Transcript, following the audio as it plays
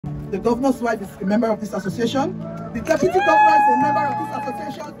The governor's wife is a member of this association. The deputy governor is a member of this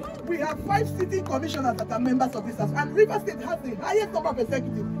association. We have 5 city commissioners that are members of this association. And River State has the highest number of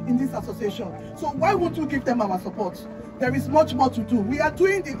executives in this association. So why would you give them our support? There is much more to do. We are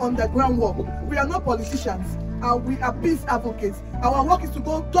doing the underground work. We are not politicians. And we are peace advocates. Our work is to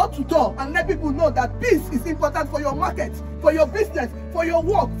go door to door and let people know that peace is important for your market, for your business, for your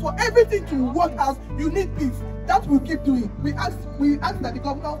work, for everything to work out. You need peace. That we'll keep doing. We ask that the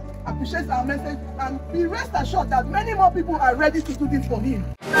governor appreciates our message, and we rest assured that many more people are ready to do this for him.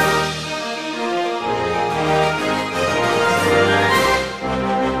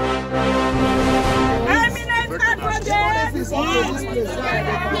 Eminent advocates!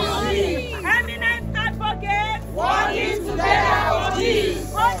 Eminent advocates! Working together for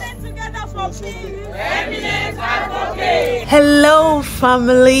peace! Working together for peace! Eminent advocates! Hello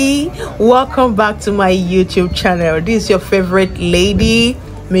family, welcome back to my YouTube channel. This is your favorite lady,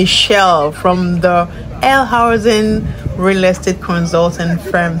 Michelle, from the L Housing Real Estate Consultant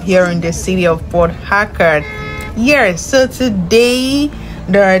firm here in the city of Port Harcourt. Yes, so today,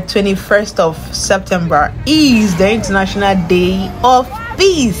 the 21st of September, is the International Day of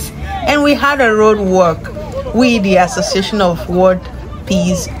Peace, and we had a road walk with the Association of World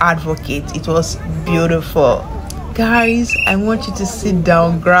Peace Advocates. It was beautiful. Guys, I want you to sit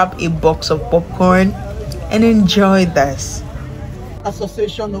down, grab a box of popcorn and enjoy this.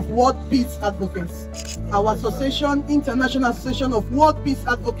 Association of World Peace Advocates. Our association, International Association of World Peace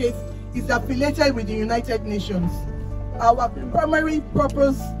Advocates, is affiliated with the United Nations. Our primary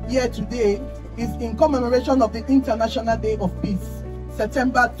purpose here today is in commemoration of the International Day of Peace,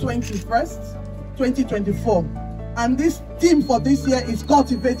 September 21st, 2024. And this theme for this year is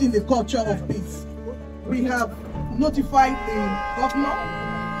cultivating the culture of peace. We have notified the governor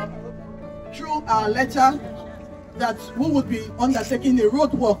through our letter that we would be undertaking a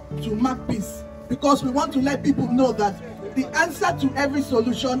road walk to mark peace, because we want to let people know that the answer to every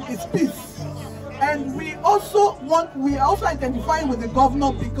solution is peace. And we are also identifying with the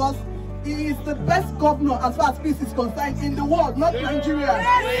governor because he is the best governor as far as peace is concerned in the world, not Nigeria.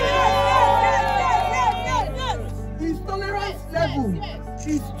 His tolerance level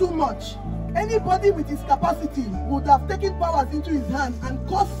is too much. Anybody with his capacity would have taken powers into his hands and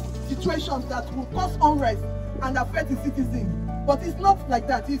caused situations that will cause unrest and affect the citizens. But it's not like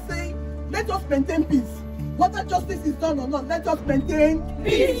that. He's saying, let us maintain peace. Whether justice is done or not, let us maintain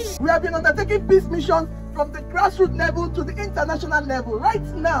peace. We have been undertaking peace missions from the grassroots level to the international level. Right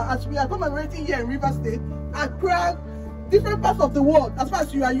now, as we are commemorating here in River State, Accra, different parts of the world, as far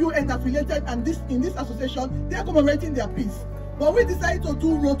as you are UN affiliated and in this association, they are commemorating their peace. But we decided to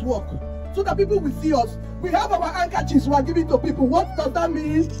do road walk so that people will see us. We have our handkerchiefs we are giving to people. What does that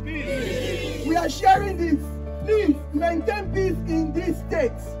mean? Peace. We are sharing this. Please maintain peace in these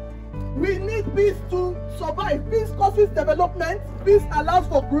states. We need peace to survive. Peace causes development. Peace allows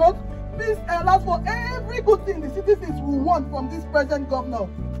for growth. Peace allows for every good thing the citizens will want from this present governor,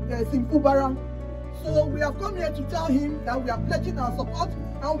 Simfubaran. So we have come here to tell him that we are pledging our support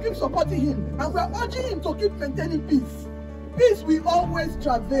and we'll keep supporting him. And we are urging him to keep maintaining peace. Peace will always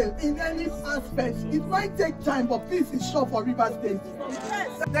travail in any aspect. It might take time, but peace is sure for River State.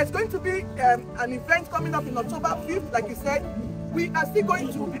 There's going to be an event coming up in October 5th, like you said. We are still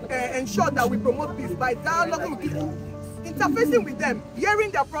going to ensure that we promote peace by dialoguing with people, interfacing with them,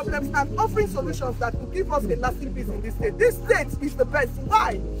 hearing their problems, and offering solutions that will give us a lasting peace in this state. This state is the best.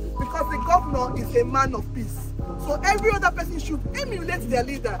 Why? Because the governor is a man of peace. So every other person should emulate their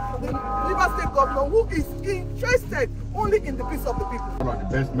leader, the River State governor, who is interested only in the peace of the people. One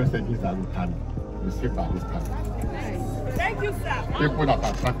of the best messages that we can receive at this time. Thank you, sir. People that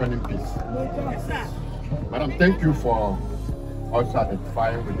are championing peace. Yes, sir. Madam, thank you for also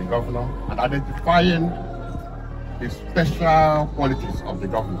identifying with the governor and identifying the special qualities of the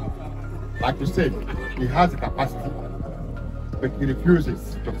governor. Like you said, he has the capacity, but he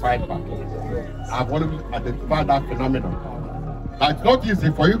refuses to fight back. I've already identified that phenomenon. Now, it's not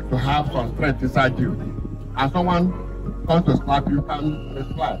easy for you to have some strength inside you. And someone comes to slap you,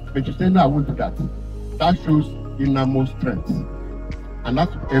 can slap. But you say, no, I won't do that. That shows innermost strength. And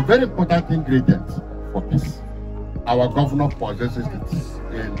that's a very important ingredient for peace. Our governor possesses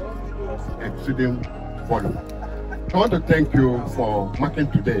it in exceeding volume. I want to thank you for marking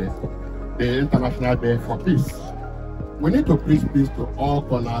today the International Day for Peace. We need to preach peace to all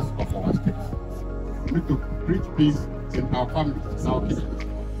corners of our state. We need to preach peace in our families, in our kitchens,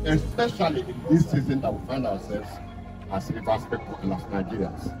 especially in this season that we find ourselves as Rivers people and as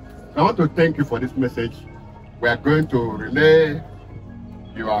Nigerians. I want to thank you for this message. We are going to relay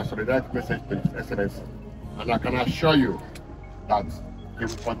your solidarity message to His Excellency. And I can assure you that they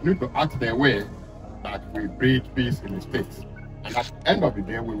will continue to act their way that we breed peace in the states. And at the end of the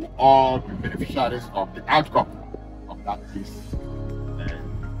day, we will all be beneficiaries of the outcome of that peace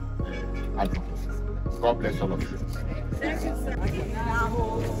advocacy. God bless all of you. Thank you, sir.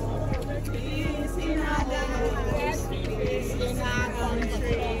 Peace in our land, peace in our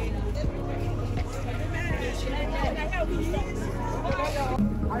country.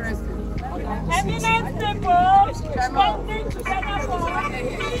 Eminent people, standing together for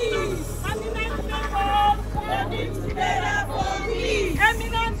peace. Eminent people, standing together for peace.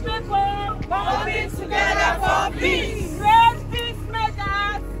 Eminent people, standing together for peace. Great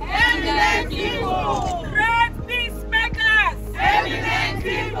peacemakers, eminent people. Great peacemakers, eminent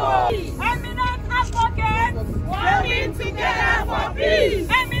people. Eminent advocates, standing together for peace.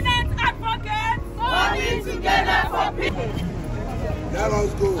 Eminent advocates, standing together for peace. Let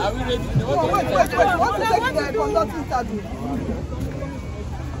us go. Are we ready? Wait. What is the conducting interview?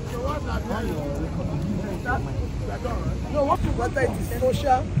 No, whether it is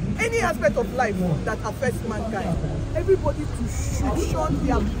social, any aspect of life that affects mankind, everybody should shun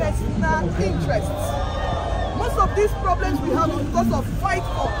their personal interests. Most of these problems we have is because of fight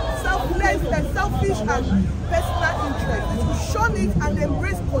for selfish and personal interest. We should shun it and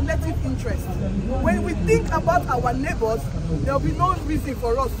embrace collective interest. When we think about our neighbors, there will be no reason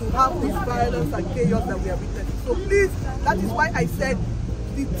for us to have this violence and chaos that we are witnessing. So please, that is why I said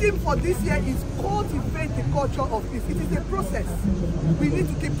the theme for this year is cultivate the culture of peace. It is a process. We need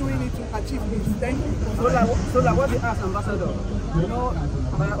to keep doing it to achieve peace. Thank you. So like what we asked Ambassador, you know,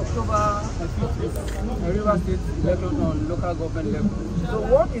 by October 5th is a River State election on local government level. So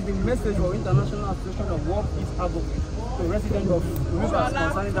what is the message for International Association of World Peace Advocates to residents of Rivers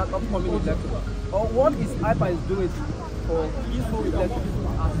concerning that upcoming election? Or what is IPA is doing for peaceful elections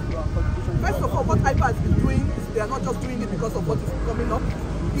as your contribution? First of all, what IPA has been doing is they are not just doing it because of what is coming up.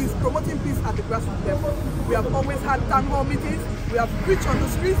 Is promoting peace at the grassroots level. We have always had town hall meetings, we have preached on the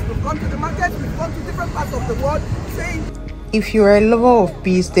streets, we've gone to the market, we've gone to different parts of the world saying... If you are a lover of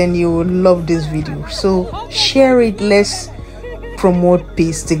peace, then you will love this video. So share it, let's promote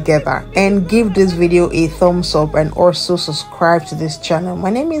peace together, and give this video a thumbs up and also subscribe to this channel.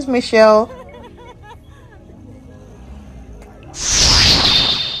 My name is Michelle.